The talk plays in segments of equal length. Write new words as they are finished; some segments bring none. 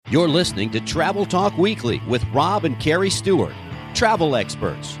You're listening to Travel Talk Weekly with Rob and Carrie Stewart, travel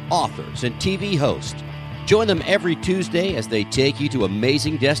experts, authors, and TV hosts. Join them every Tuesday as they take you to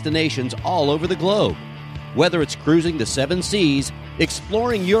amazing destinations all over the globe. Whether it's cruising the 7 seas,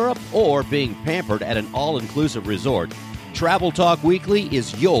 exploring Europe, or being pampered at an all-inclusive resort, Travel Talk Weekly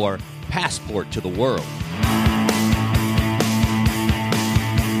is your passport to the world.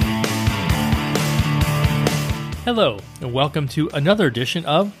 Hello, and welcome to another edition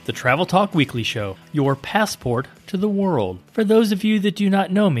of the Travel Talk Weekly Show, your passport to the world. For those of you that do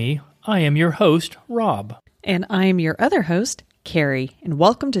not know me, I am your host, Rob. And I am your other host, Carrie, and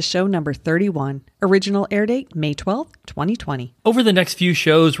welcome to show number 31. Original air date, May 12th, 2020. Over the next few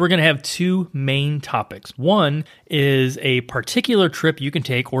shows, we're going to have two main topics. One is a particular trip you can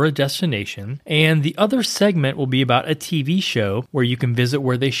take or a destination, and the other segment will be about a TV show where you can visit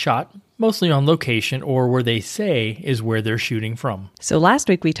where they shot, mostly on location, or where they say is where they're shooting from. So last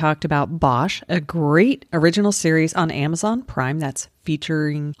week we talked about Bosch, a great original series on Amazon Prime that's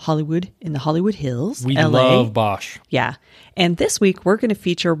featuring Hollywood in the Hollywood Hills, We LA. love Bosch. Yeah. And this week we're going to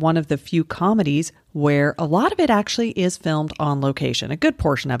feature one of the few comedies where a lot of it actually is filmed on location, a good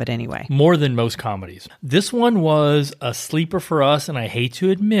portion of it anyway. More than most comedies. This one was a sleeper for us, and I hate to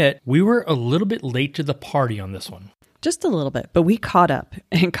admit, we were a little bit late to the party on this one. Just a little bit, but we caught up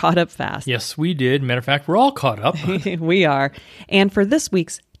and caught up fast. Yes, we did. Matter of fact, we're all caught up. We are. And for this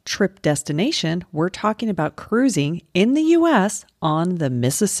week's trip destination, we're talking about cruising in the U.S. on the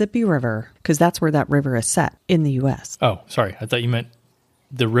Mississippi River, because that's where that river is set, in the U.S. Oh, sorry. I thought you meant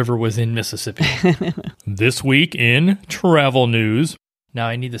the river was in Mississippi. This week in travel news. Now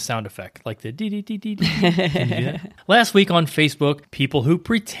I need the sound effect, like the dee-dee-dee-dee-dee. Can you do that? Last week on Facebook, people who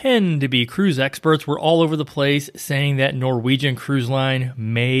pretend to be cruise experts were all over the place saying that Norwegian Cruise Line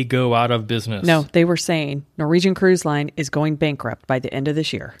may go out of business. No, they were saying Norwegian Cruise Line is going bankrupt by the end of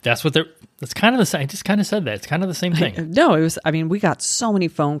this year. That's kind of the same. I just kind of said that. It's kind of the same thing. No, we got so many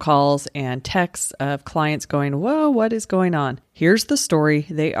phone calls and texts of clients going, whoa, what is going on? Here's the story.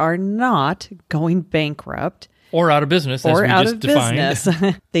 They are not going bankrupt. Or out of business, as or we out just of defined.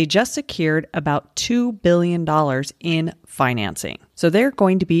 business. They just secured about $2 billion in financing. So they're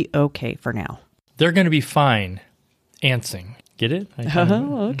going to be okay for now. They're going to be fine. Ansing. Get it?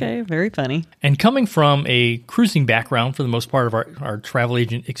 Oh, okay. Very funny. And coming from a cruising background for the most part of our travel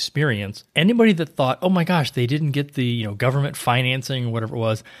agent experience, anybody that thought, oh my gosh, they didn't get the government financing or whatever it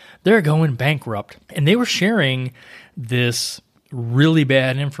was, they're going bankrupt. And they were sharing this really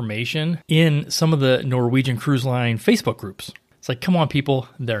bad information in some of the Norwegian Cruise Line Facebook groups. It's like, come on, people,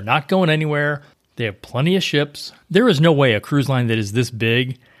 they're not going anywhere. They have plenty of ships. There is no way a cruise line that is this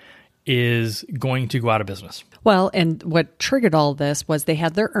big is going to go out of business. Well, and what triggered all this was they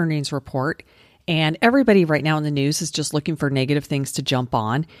had their earnings report, and everybody right now in the news is just looking for negative things to jump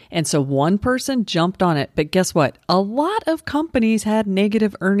on. And so one person jumped on it. But guess what? A lot of companies had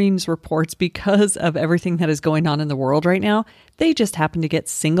negative earnings reports because of everything that is going on in the world right now. They just happen to get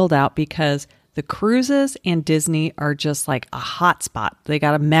singled out because the cruises and Disney are just like a hot spot. They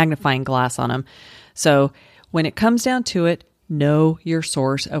got a magnifying glass on them. So when it comes down to it, know your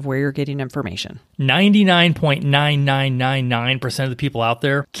source of where you're getting information. 99.9999% of the people out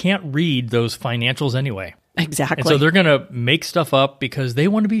there can't read those financials anyway. Exactly. And so they're going to make stuff up because they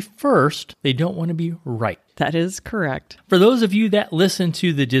want to be first. They don't want to be right. That is correct. For those of you that listen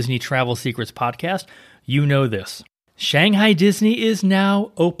to the Disney Travel Secrets podcast, you know this. Shanghai Disney is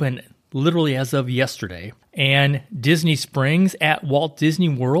now open, literally as of yesterday. And Disney Springs at Walt Disney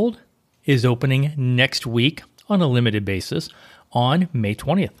World is opening next week on a limited basis on May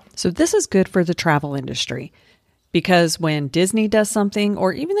 20th. So this is good for the travel industry because when Disney does something,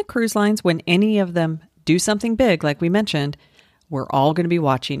 or even the cruise lines, when any of them do something big, like we mentioned, we're all going to be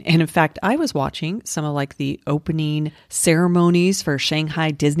watching. And in fact, I was watching some of like the opening ceremonies for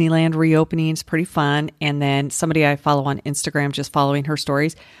Shanghai Disneyland reopening. It's pretty fun. And then somebody I follow on Instagram, just following her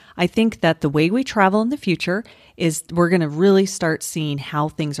stories. I think that the way we travel in the future is we're going to really start seeing how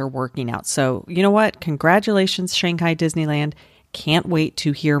things are working out. So you know what? Congratulations, Shanghai Disneyland. Can't wait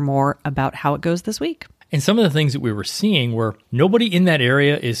to hear more about how it goes this week. And some of the things that we were seeing were nobody in that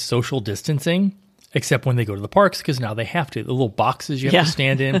area is social distancing. Except when they go to the parks, because now they have to. The little boxes you have to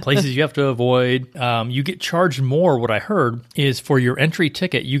stand in, places you have to avoid. You get charged more. What I heard is for your entry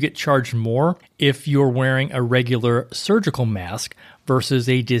ticket, you get charged more if you're wearing a regular surgical mask versus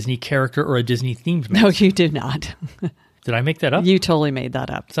a Disney character or a Disney themed mask. No, you did not. Did I make that up? You totally made that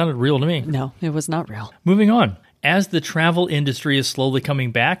up. It sounded real to me. No, it was not real. Moving on. As the travel industry is slowly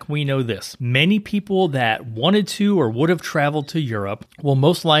coming back, we know this. Many people that wanted to or would have traveled to Europe will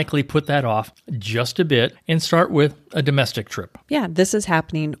most likely put that off just a bit and start with a domestic trip. Yeah, this is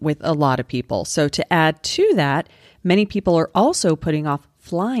happening with a lot of people. So to add to that, many people are also putting off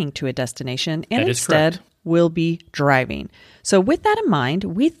flying to a destination and instead will be driving. So with that in mind,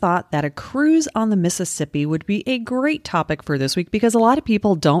 we thought that a cruise on the Mississippi would be a great topic for this week because a lot of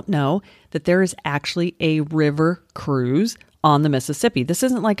people don't know that there is actually a river cruise on the Mississippi. This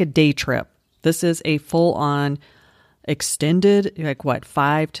isn't like a day trip. This is a full-on extended, like what,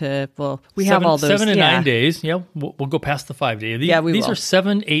 5 to, well, we have all those. 7 to 9 days. Yeah, we'll go past the 5 days. These are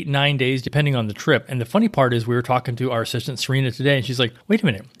 7, 8, 9 days, depending on the trip. And the funny part is we were talking to our assistant, Serena, today, and she's like, wait a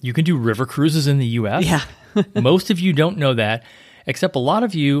minute, you can do river cruises in the U.S.? Yeah. Most of you don't know that, except a lot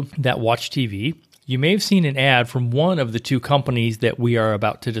of you that watch TV. You may have seen an ad from one of the two companies that we are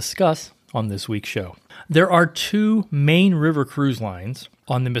about to discuss on this week's show. There are 2 main river cruise lines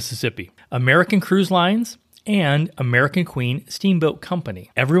on the Mississippi, American Cruise Lines and American Queen Steamboat Company.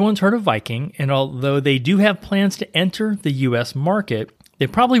 Everyone's heard of Viking, and although they do have plans to enter the U.S. market, they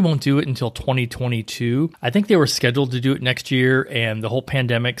probably won't do it until 2022. I think they were scheduled to do it next year, and the whole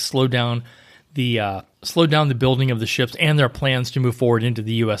pandemic slowed down the building of the ships and their plans to move forward into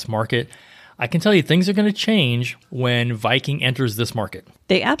the U.S. market. I can tell you things are going to change when Viking enters this market.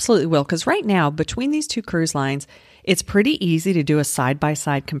 They absolutely will, because right now, between these 2 cruise lines, it's pretty easy to do a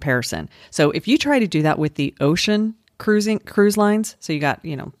side-by-side comparison. So if you try to do that with the ocean cruise lines, so you got,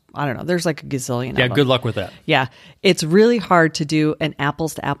 I don't know, there's like a gazillion of them. Yeah, good luck with that. Yeah, it's really hard to do an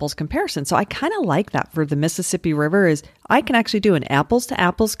apples-to-apples comparison. So I kind of like that for the Mississippi River is I can actually do an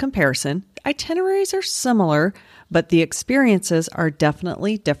apples-to-apples comparison. Itineraries are similar, but the experiences are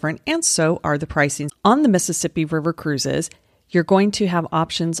definitely different, and so are the pricings. On the Mississippi River cruises, you're going to have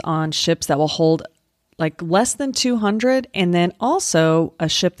options on ships that will hold like less than 200, and then also a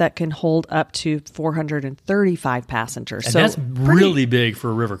ship that can hold up to 435 passengers. And so that's really big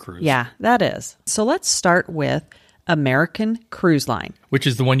for a river cruise. Yeah, that is. So let's start with American Cruise Line, which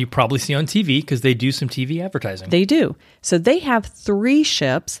is the one you probably see on TV because they do some TV advertising. They do. So they have 3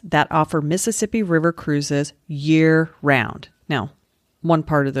 ships that offer Mississippi River cruises year-round. Now, one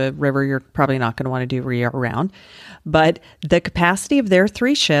part of the river you're probably not going to want to do year-round, but the capacity of their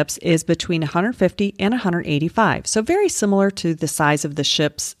 3 ships is between 150 and 185. So very similar to the size of the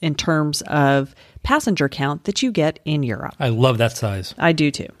ships in terms of passenger count that you get in Europe. I love that size. I do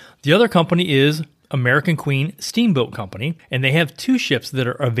too. The other company is American Queen Steamboat Company, and they have 2 ships that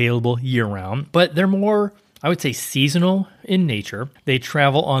are available year-round, but they're more, I would say, seasonal in nature. They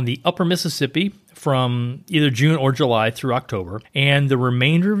travel on the upper Mississippi from either June or July through October, and the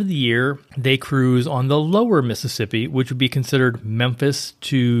remainder of the year, they cruise on the lower Mississippi, which would be considered Memphis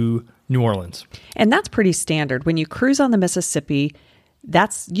to New Orleans. And that's pretty standard. When you cruise on the Mississippi,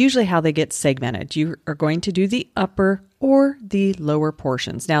 that's usually how they get segmented. You are going to do the upper or the lower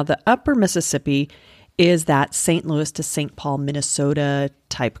portions. Now, the upper Mississippi is that St. Louis to St. Paul, Minnesota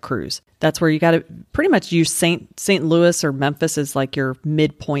type cruise. That's where you got to pretty much use St. Louis or Memphis as like your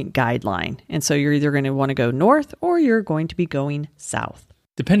midpoint guideline. And so you're either going to want to go north or you're going to be going south.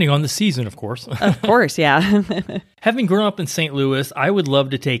 Depending on the season, of course. Of course, yeah. Having grown up in St. Louis, I would love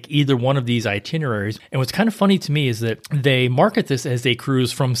to take either one of these itineraries. And what's kind of funny to me is that they market this as a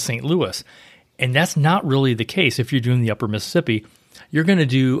cruise from St. Louis. And that's not really the case. If you're doing the upper Mississippi, you're going to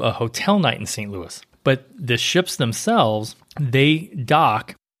do a hotel night in St. Louis. But the ships themselves, they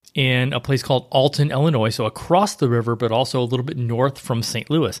dock in a place called Alton, Illinois, so across the river, but also a little bit north from St.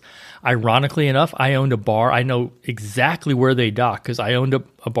 Louis. Ironically enough, I owned a bar. I know exactly where they dock because I owned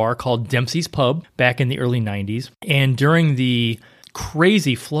a bar called Dempsey's Pub back in the early 90s. And during the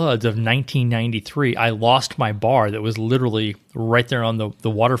crazy floods of 1993, I lost my bar that was literally right there on the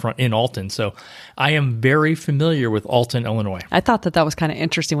waterfront in Alton. So I am very familiar with Alton, Illinois. I thought that was kind of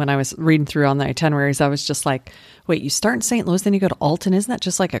interesting when I was reading through on the itineraries. I was just like, wait, you start in St. Louis, then you go to Alton. Isn't that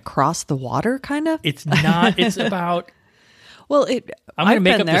just like across the water kind of? It's not. It's about... Well, I'm going to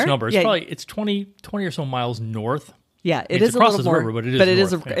make up this number. It's 20 or so miles north. Yeah, it is a little more, river, but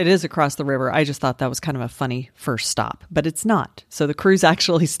it is across the river. I just thought that was kind of a funny first stop, but it's not. So the cruise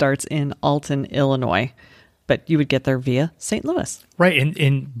actually starts in Alton, Illinois, but you would get there via St. Louis. Right, and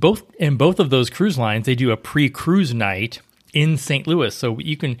in both of those cruise lines, they do a pre-cruise night in St. Louis. So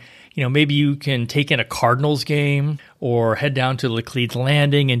you can, maybe you can take in a Cardinals game or head down to Laclede's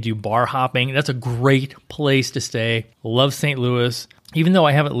Landing and do bar hopping. That's a great place to stay. Love St. Louis. Even though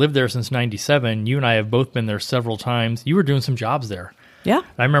I haven't lived there since 97, you and I have both been there several times. You were doing some jobs there. Yeah.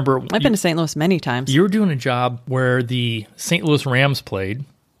 I remember... I've been to St. Louis many times. You were doing a job where the St. Louis Rams played,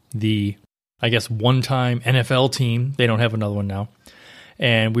 the I guess, one-time NFL team. They don't have another one now.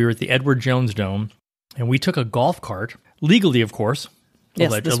 And we were at the Edward Jones Dome, and we took a golf cart, legally, of course,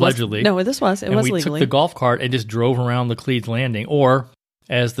 Yes, allegedly. This was legally. We took the golf cart and just drove around Laclede's Landing, or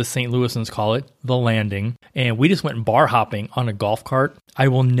as the St. Louisans call it, the Landing. And we just went bar hopping on a golf cart. I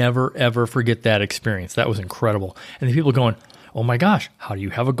will never, ever forget that experience. That was incredible. And the people going, oh my gosh, how do you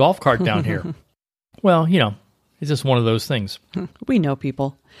have a golf cart down here? Well, it's just one of those things. We know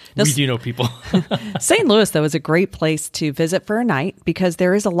people. We do know people. St. Louis, though, is a great place to visit for a night because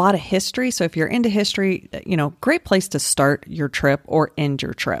there is a lot of history. So if you're into history, great place to start your trip or end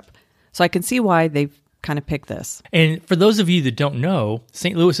your trip. So I can see why they've kind of picked this. And for those of you that don't know,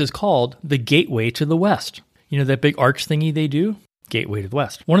 St. Louis is called the Gateway to the West. You know that big arch thingy they do? Gateway to the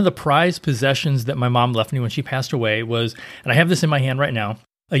West. One of the prized possessions that my mom left me when she passed away was, and I have this in my hand right now,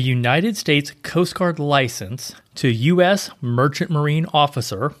 a United States Coast Guard license to U.S. Merchant Marine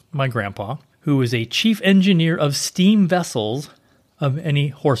Officer, my grandpa, who was a chief engineer of steam vessels of any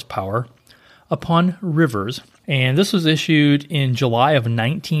horsepower upon rivers. And this was issued in July of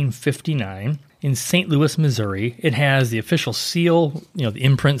 1959 in St. Louis, Missouri. It has the official seal, the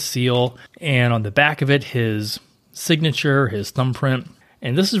imprint seal, and on the back of it, his signature, his thumbprint.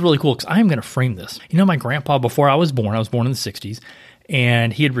 And this is really cool because I'm going to frame this. My grandpa, before I was born in the 60s,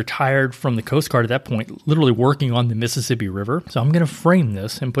 and he had retired from the Coast Guard at that point, literally working on the Mississippi River. So I'm going to frame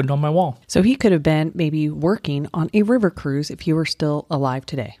this and put it on my wall. So he could have been maybe working on a river cruise if he were still alive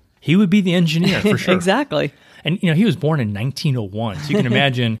today. He would be the engineer for sure. Exactly. And, he was born in 1901. So you can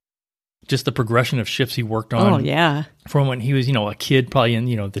imagine just the progression of ships he worked on. Oh, yeah. From when he was, a kid, probably in,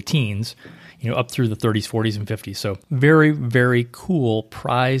 the teens, up through the 30s, 40s, and 50s. So very, very cool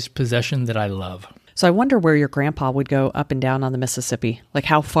prized possession that I love. So I wonder where your grandpa would go up and down on the Mississippi. Like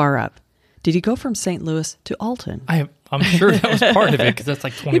how far up? Did he go from St. Louis to Alton? I'm sure that was part of it because that's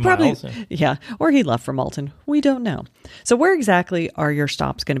like 20 miles. Yeah, or he left from Alton. We don't know. So where exactly are your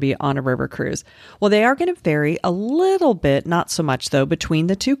stops going to be on a river cruise? Well, they are going to vary a little bit, not so much though, between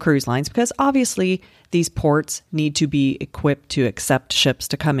the two cruise lines because obviously these ports need to be equipped to accept ships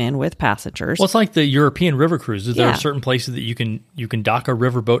to come in with passengers. Well, it's like the European river cruises. There Yeah. are certain places that you can dock a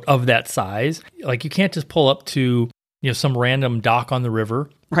riverboat of that size. Like you can't just pull up to some random dock on the river.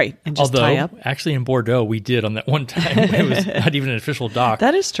 Right, and just Although, tie up. actually in Bordeaux, we did on that one time. It was not even an official dock.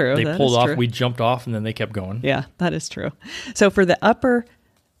 That is true. They That pulled is off, true. we jumped off, and then they kept going. Yeah, that is true. So for the upper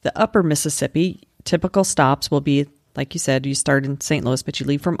Mississippi, typical stops will be, like you said, you start in St. Louis, but you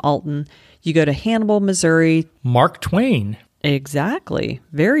leave from Alton. You go to Hannibal, Missouri. Mark Twain. Exactly.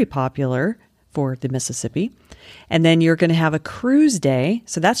 Very popular for the Mississippi. And then you're going to have a cruise day.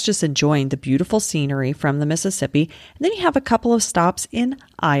 So that's just enjoying the beautiful scenery from the Mississippi. And then you have a couple of stops in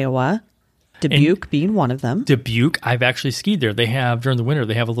Iowa, Dubuque being one of them. Dubuque, I've actually skied there. They have, during the winter,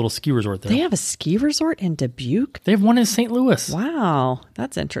 they have a little ski resort there. They have a ski resort in Dubuque? They have one in St. Louis. Wow,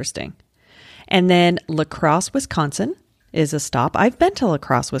 that's interesting. And then La Crosse, Wisconsin is a stop. I've been to La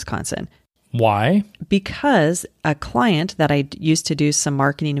Crosse, Wisconsin. Why? Because a client that I used to do some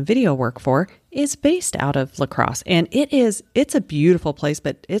marketing and video work for is based out of La Crosse. And it's a beautiful place,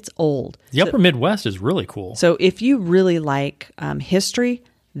 but it's old. The upper Midwest is really cool. So if you really like history,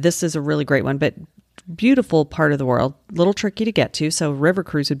 this is a really great one, but beautiful part of the world, a little tricky to get to. So river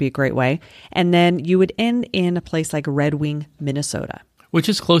cruise would be a great way. And then you would end in a place like Red Wing, Minnesota. Which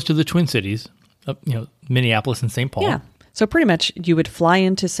is close to the Twin Cities, Minneapolis and St. Paul. Yeah. So pretty much you would fly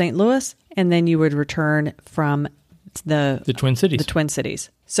into St. Louis and then you would return from the Twin Cities. The Twin Cities.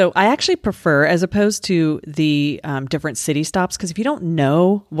 So I actually prefer, as opposed to the different city stops, because if you don't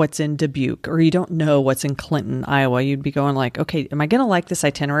know what's in Dubuque or you don't know what's in Clinton, Iowa, you'd be going like, okay, am I going to like this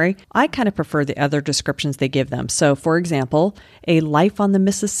itinerary? I kind of prefer the other descriptions they give them. So for example, a Life on the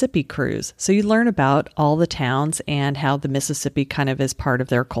Mississippi cruise. So you learn about all the towns and how the Mississippi kind of is part of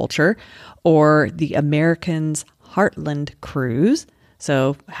their culture, or the Americans Heartland cruise.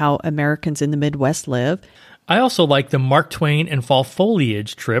 So how Americans in the Midwest live. I also like the Mark Twain and Fall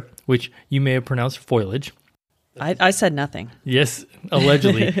Foliage trip, which you may have pronounced foliage. I said nothing. Yes,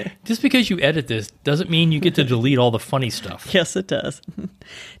 allegedly. Just because you edit this doesn't mean you get to delete all the funny stuff. Yes, it does.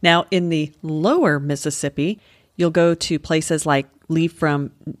 Now, in the lower Mississippi, you'll go to places like leave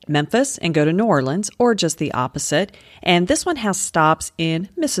from Memphis and go to New Orleans, or just the opposite. And this one has stops in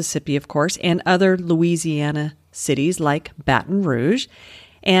Mississippi, of course, and other Louisiana cities like Baton Rouge.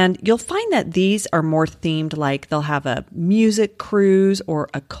 And you'll find that these are more themed, like they'll have a music cruise or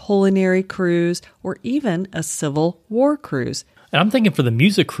a culinary cruise or even a Civil War cruise. And I'm thinking for the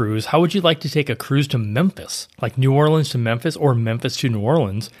music cruise, how would you like to take a cruise to Memphis? Like New Orleans to Memphis or Memphis to New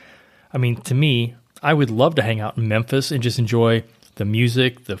Orleans? I mean, to me, I would love to hang out in Memphis and just enjoy the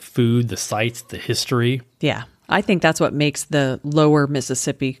music, the food, the sights, the history. Yeah, I think that's what makes the lower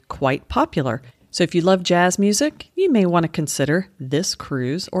Mississippi quite popular. So if you love jazz music, you may want to consider this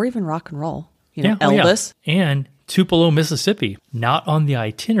cruise or even rock and roll. Elvis. And Tupelo, Mississippi, not on the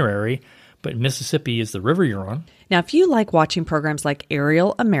itinerary, but Mississippi is the river you're on. Now, if you like watching programs like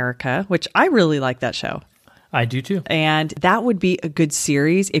Aerial America, which I really like that show. I do too. And that would be a good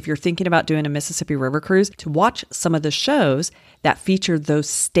series if you're thinking about doing a Mississippi River cruise, to watch some of the shows that feature those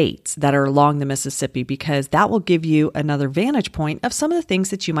states that are along the Mississippi, because that will give you another vantage point of some of the things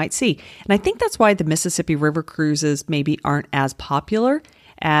that you might see. And I think that's why the Mississippi River cruises maybe aren't as popular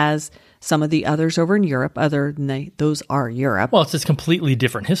as some of the others over in Europe, other than those are Europe. Well, it's this completely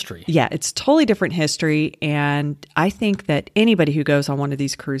different history. Yeah, it's totally different history. And I think that anybody who goes on one of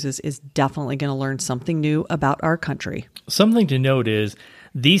these cruises is definitely going to learn something new about our country. Something to note is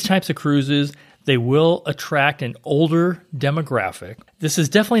these types of cruises, they will attract an older demographic. This is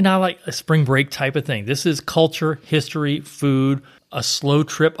definitely not like a spring break type of thing. This is culture, history, food, a slow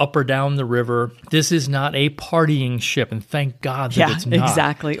trip up or down the river. This is not a partying ship, and thank God that it's not. Yeah,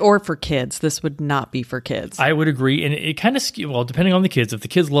 exactly. Or for kids. This would not be for kids. I would agree. And it kind of well, depending on the kids, if the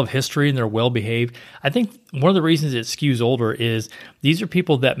kids love history and they're well-behaved, I think one of the reasons it skews older is these are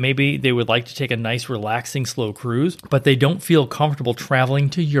people that maybe they would like to take a nice, relaxing, slow cruise, but they don't feel comfortable traveling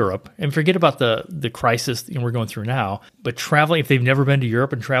to Europe. And forget about the crisis we're going through now, but traveling, if they've never been to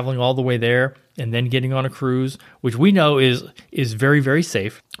Europe and traveling all the way there, and then getting on a cruise, which we know is very, very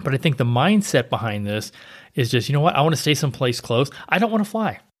safe. But I think the mindset behind this is just, you know what? I want to stay someplace close. I don't want to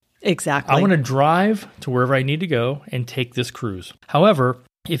fly. Exactly. I want to drive to wherever I need to go and take this cruise. However,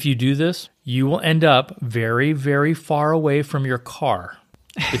 if you do this, you will end up very, very far away from your car.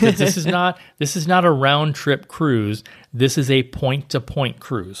 Because this is not a round trip cruise. This is a point-to-point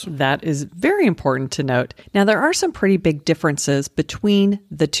cruise. That is very important to note. Now, there are some pretty big differences between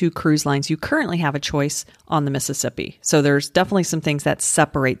the two cruise lines. You currently have a choice on the Mississippi. So there's definitely some things that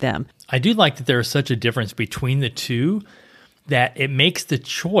separate them. I do like that there is such a difference between the two that it makes the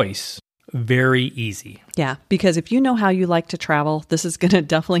choice very easy. Yeah, because if you know how you like to travel, this is going to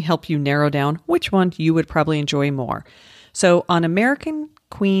definitely help you narrow down which one you would probably enjoy more. So on American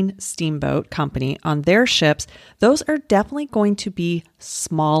Queen Steamboat Company, on their ships, those are definitely going to be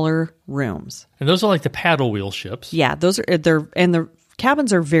smaller rooms. And those are like the paddle wheel ships. Yeah, the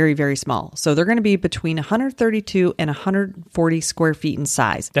cabins are very, very small. So they're going to be between 132 and 140 square feet in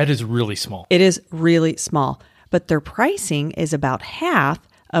size. That is really small. It is really small. But their pricing is about half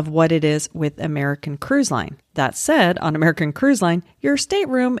of what it is with American Cruise Line. That said, on American Cruise Line, your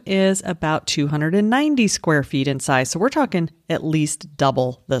stateroom is about 290 square feet in size. So we're talking at least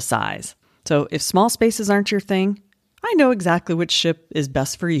double the size. So if small spaces aren't your thing, I know exactly which ship is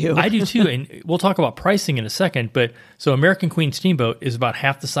best for you. I do too. And we'll talk about pricing in a second. But so American Queen Steamboat is about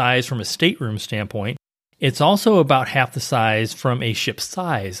half the size from a stateroom standpoint. It's also about half the size from a ship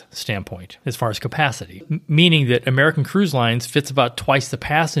size standpoint as far as capacity, meaning that American Cruise Lines fits about twice the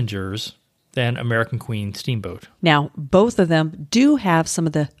passengers than American Queen Steamboat. Now, both of them do have some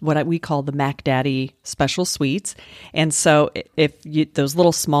of the what we call the Mac Daddy special suites. And so if those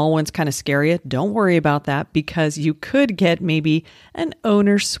little small ones kind of scare you, don't worry about that, because you could get maybe an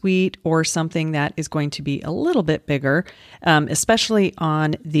owner suite or something that is going to be a little bit bigger, especially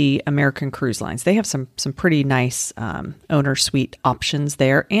on the American Cruise Lines. They have some pretty nice owner suite options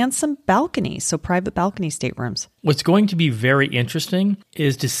there, and some balconies, so private balcony staterooms. What's going to be very interesting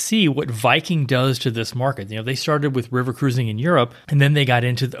is to see what Viking does to this market. You know, they started with river cruising in Europe, and then they got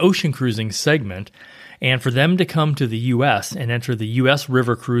into the ocean cruising segment. And for them to come to the U.S. and enter the U.S.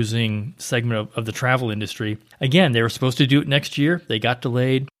 river cruising segment of the travel industry, again, they were supposed to do it next year. They got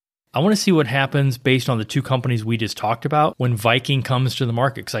delayed. I want to see what happens based on the two companies we just talked about when Viking comes to the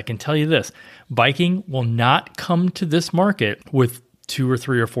market. Because I can tell you this, Viking will not come to this market with 2 or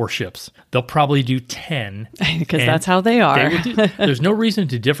 3 or 4 ships. They'll probably do 10. Because that's how they are. There's no reason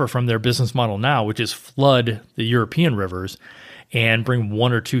to differ from their business model now, which is flood the European rivers and bring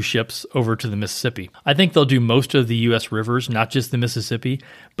 1 or 2 ships over to the Mississippi. I think they'll do most of the U.S. rivers, not just the Mississippi,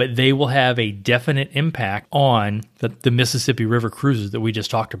 but they will have a definite impact on the Mississippi River cruises that we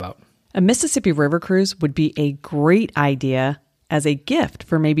just talked about. A Mississippi River cruise would be a great idea as a gift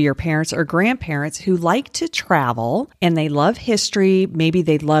for maybe your parents or grandparents who like to travel and they love history. Maybe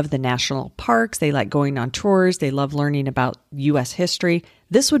they love the national parks. They like going on tours. They love learning about U.S. history.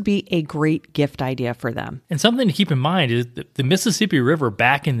 This would be a great gift idea for them. And something to keep in mind is that the Mississippi River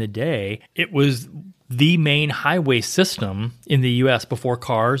back in the day, it was the main highway system in the U.S. before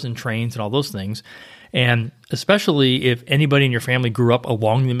cars and trains and all those things. And especially if anybody in your family grew up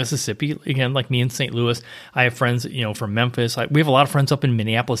along the Mississippi, again, like me in St. Louis, I have friends, from Memphis. We have a lot of friends up in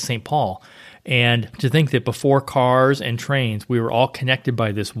Minneapolis, St. Paul. And to think that before cars and trains, we were all connected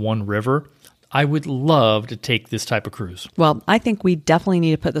by this one river, I would love to take this type of cruise. Well, I think we definitely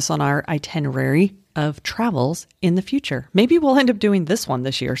need to put this on our itinerary of travels in the future. Maybe we'll end up doing this one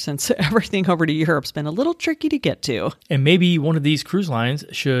this year since everything over to Europe's been a little tricky to get to. And maybe one of these cruise lines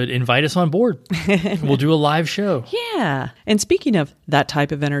should invite us on board. We'll do a live show. Yeah. And speaking of that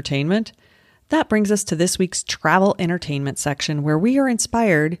type of entertainment, that brings us to this week's travel entertainment section where we are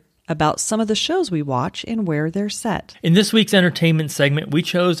inspired about some of the shows we watch and where they're set. In this week's entertainment segment, we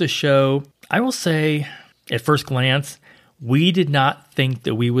chose a show, I will say, at first glance, we did not think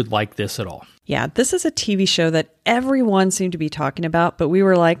that we would like this at all. Yeah, this is a TV show that everyone seemed to be talking about, but we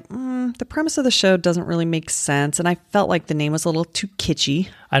were like, the premise of the show doesn't really make sense, and I felt like the name was a little too kitschy.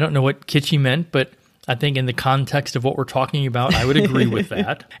 I don't know what kitschy meant, but I think in the context of what we're talking about, I would agree with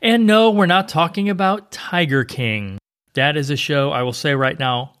that. And no, we're not talking about Tiger King. That is a show, I will say right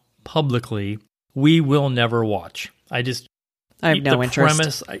now, publicly, we will never watch. I have no interest.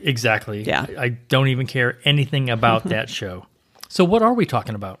 Premise, exactly. Yeah. I don't even care anything about that show. So what are we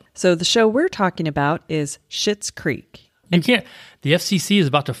talking about? So the show we're talking about is Schitt's Creek. You can't. The FCC is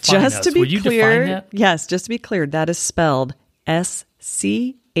about to fine us. Just to be Would you clear, define that? yes, just to be clear, that is spelled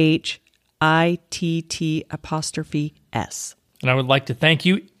SCHITT''S. And I would like to thank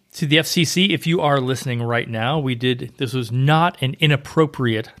you to the FCC if you are listening right now. This was not an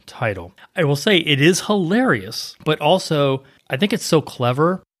inappropriate title. I will say it is hilarious, but also I think it's so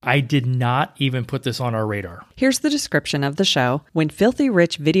clever. I did not even put this on our radar. Here's the description of the show. When filthy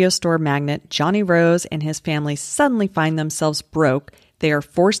rich video store magnate Johnny Rose and his family suddenly find themselves broke, they are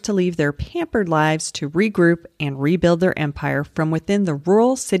forced to leave their pampered lives to regroup and rebuild their empire from within the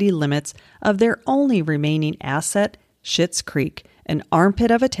rural city limits of their only remaining asset, Schitt's Creek, an armpit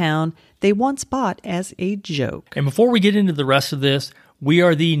of a town they once bought as a joke. And before we get into the rest of this, we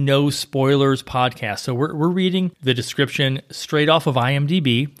are the No Spoilers podcast. So we're reading the description straight off of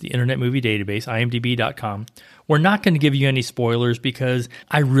IMDb, the Internet Movie Database, imdb.com. We're not going to give you any spoilers because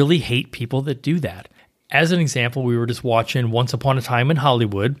I really hate people that do that. As an example, we were just watching Once Upon a Time in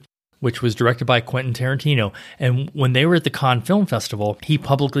Hollywood, which was directed by Quentin Tarantino. And when they were at the Cannes Film Festival, he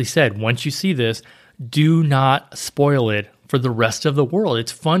publicly said, once you see this, do not spoil it for the rest of the world.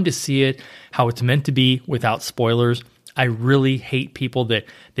 It's fun to see it, how it's meant to be without spoilers. I really hate people that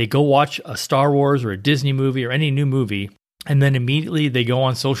they go watch a Star Wars or a Disney movie or any new movie, and then immediately they go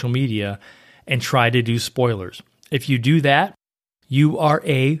on social media and try to do spoilers. If you do that, you are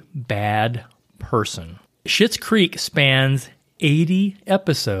a bad person. Schitt's Creek spans 80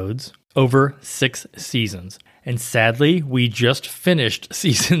 episodes over 6 seasons. And sadly, we just finished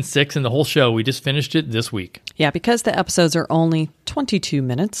season 6 and the whole show. We just finished it this week. Yeah, because the episodes are only 22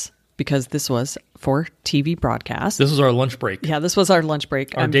 minutes, because this was for TV broadcast. This was our lunch break. Yeah, this was our lunch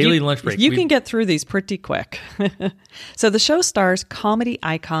break. Our daily lunch break. You can get through these pretty quick. So the show stars comedy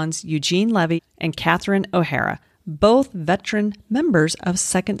icons Eugene Levy and Catherine O'Hara, both veteran members of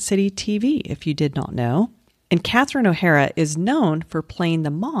Second City TV, if you did not know. And Catherine O'Hara is known for playing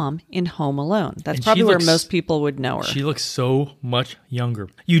the mom in Home Alone. That's probably where most people would know her. She looks so much younger.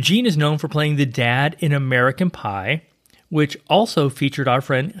 Eugene is known for playing the dad in American Pie, which also featured our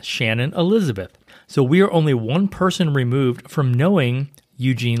friend Shannon Elizabeth. So we are only one person removed from knowing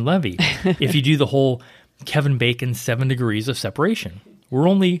Eugene Levy. If you do the whole Kevin Bacon 7 degrees of separation, we're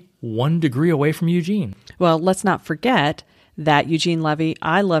only 1 degree away from Eugene. Well, let's not forget that Eugene Levy,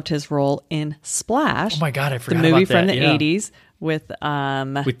 I loved his role in Splash. Oh my God, I forgot the movie about that. From the 80s with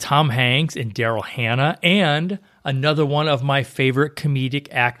Tom Hanks and Daryl Hannah, and another one of my favorite comedic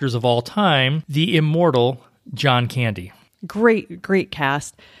actors of all time, the immortal John Candy. Great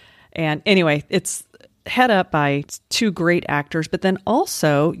cast. And anyway, it's head up by 2 great actors, but then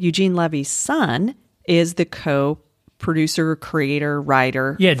also Eugene Levy's son is the co-producer, creator,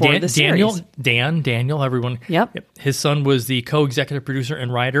 writer for the series. Daniel, everyone. Yep. His son was the co-executive producer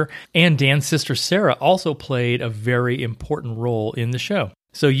and writer, and Dan's sister Sarah also played a very important role in the show.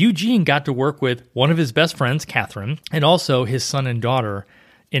 So Eugene got to work with one of his best friends, Catherine, and also his son and daughter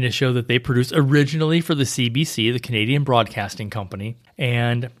in a show that they produced originally for the CBC, the Canadian Broadcasting Company.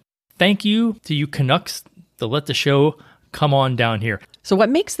 And thank you to you Canucks to let the show come on down here. So what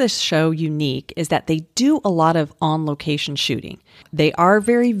makes this show unique is that they do a lot of on-location shooting. They are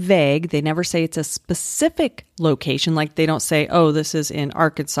very vague. They never say it's a specific location. Like they don't say, oh, this is in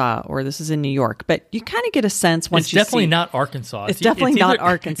Arkansas or this is in New York. But you kind of get a sense once it's definitely not Arkansas. It's definitely not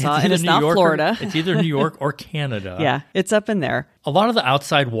Arkansas, and it's not Florida. It's either New York or Canada. Yeah, it's up in there. A lot of the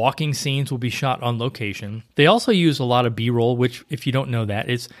outside walking scenes will be shot on location. They also use a lot of B-roll, which, if you don't know that,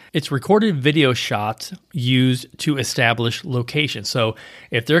 it's recorded video shots used to establish location. So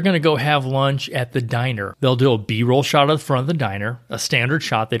if they're going to go have lunch at the diner, they'll do a B-roll shot of the front of the diner, a standard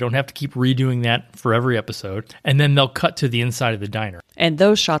shot. They don't have to keep redoing that for every episode. And then they'll cut to the inside of the diner. And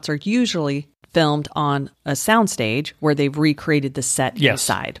those shots are usually filmed on a soundstage where they've recreated the set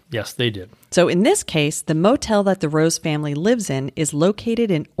inside. Yes, they did. So in this case, the motel that the Rose family lives in is located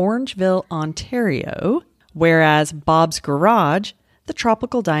in Orangeville, Ontario, whereas Bob's Garage, the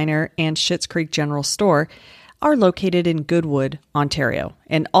Tropical Diner, and Schitt's Creek General Store are located in Goodwood, Ontario.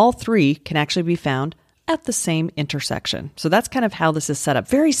 And all three can actually be found at the same intersection. So that's kind of how this is set up.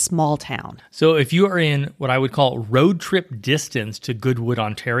 Very small town. So if you are in what I would call road trip distance to Goodwood,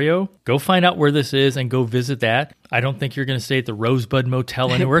 Ontario, go find out where this is and go visit that. I don't think you're going to stay at the Rosebud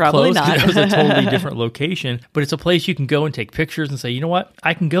Motel anywhere close because it was a totally different location. But it's a place you can go and take pictures and say, you know what?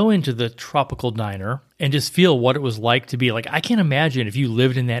 I can go into the Tropical Diner and just feel what it was like to be like, I can't imagine if you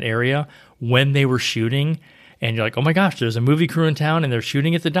lived in that area when they were shooting and you're like, oh my gosh, there's a movie crew in town and they're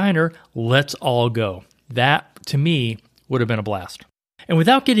shooting at the diner. Let's all go. That, to me, would have been a blast. And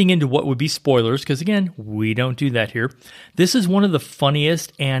without getting into what would be spoilers, because again, we don't do that here, this is one of the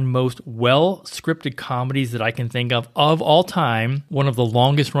funniest and most well-scripted comedies that I can think of all time, one of the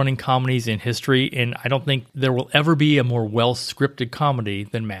longest-running comedies in history, and I don't think there will ever be a more well-scripted comedy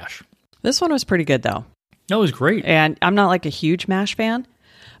than MASH. This one was pretty good, though. No, it was great. And I'm not like a huge MASH fan,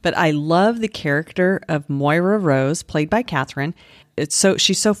 but I love the character of Moira Rose, played by Catherine.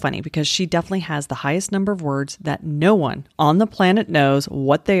 She's so funny because she definitely has the highest number of words that no one on the planet knows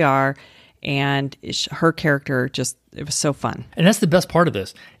what they are. And her character it was so fun. And that's the best part of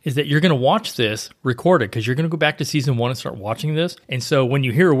this, is that you're going to watch this recorded because you're going to go back to season 1 and start watching this. And so when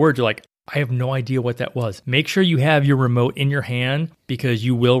you hear a word, you're like, I have no idea what that was. Make sure you have your remote in your hand because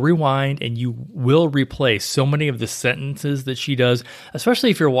you will rewind and you will replay so many of the sentences that she does,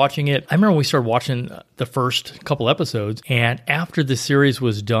 especially if you're watching it. I remember when we started watching the first couple episodes, and after the series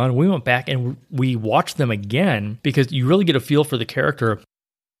was done, we went back and we watched them again because you really get a feel for the character,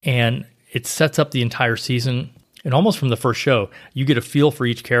 and it sets up the entire season. And almost from the first show, you get a feel for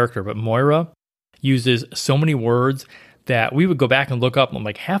each character. But Moira uses so many words that we would go back and look up, and I'm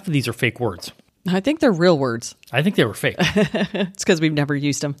like, half of these are fake words. I think they're real words. I think they were fake. It's because we've never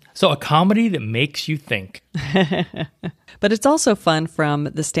used them. So a comedy that makes you think. But it's also fun from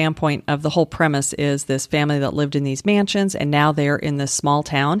the standpoint of the whole premise is this family that lived in these mansions, and now they're in this small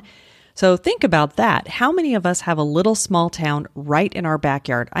town. So think about that. How many of us have a little small town right in our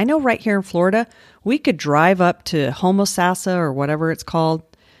backyard? I know right here in Florida, we could drive up to Homosassa or whatever it's called.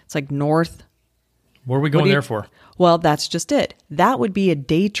 It's like north. What are we going there for? Well, that's just it. That would be a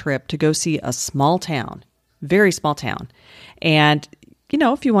day trip to go see a small town, very small town. And,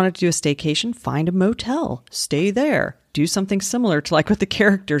 if you wanted to do a staycation, find a motel, stay there, do something similar to like what the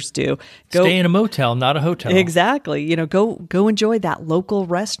characters do. Stay in a motel, not a hotel. Exactly. Go enjoy that local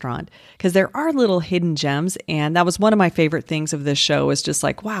restaurant because there are little hidden gems. And that was one of my favorite things of this show is just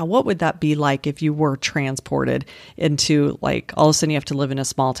like, wow, what would that be like if you were transported into like all of a sudden you have to live in a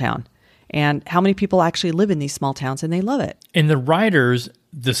small town? And how many people actually live in these small towns and they love it. And the writers,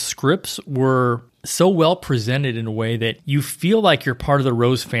 the scripts were so well presented in a way that you feel like you're part of the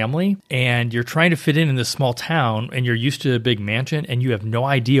Rose family and you're trying to fit in this small town and you're used to a big mansion and you have no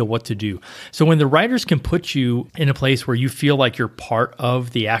idea what to do. So when the writers can put you in a place where you feel like you're part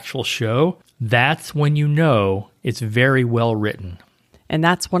of the actual show, that's when you know it's very well written. And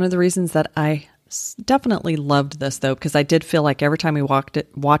that's one of the reasons that I definitely loved this, though, because I did feel like every time we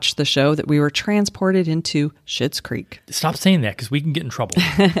watched the show that we were transported into Schitt's Creek. Stop saying that because we can get in trouble.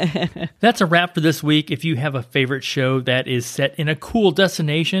 That's a wrap for this week. If you have a favorite show that is set in a cool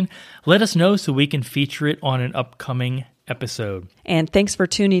destination, let us know so we can feature it on an upcoming episode. And thanks for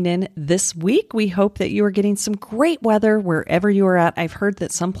tuning in this week. We hope that you are getting some great weather wherever you are at. I've heard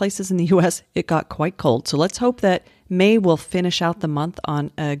that some places in the U.S. it got quite cold. So let's hope that May will finish out the month on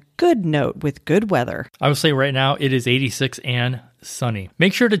a good note with good weather. I will say right now it is 86 and sunny.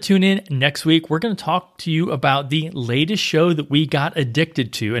 Make sure to tune in next week. We're going to talk to you about the latest show that we got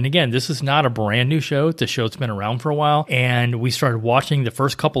addicted to. And again, this is not a brand new show. It's a show that's been around for a while. And we started watching the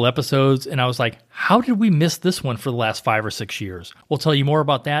first couple episodes and I was like, how did we miss this one for the last 5 or 6 years? We'll tell you more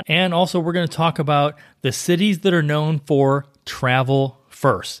about that. And also we're going to talk about the cities that are known for travel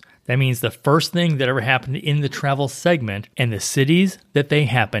first. That means the first thing that ever happened in the travel segment and the cities that they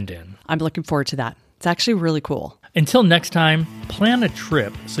happened in. I'm looking forward to that. It's actually really cool. Until next time, plan a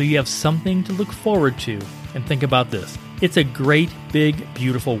trip so you have something to look forward to. And think about this. It's a great, big,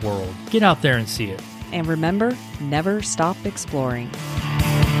 beautiful world. Get out there and see it. And remember, never stop exploring.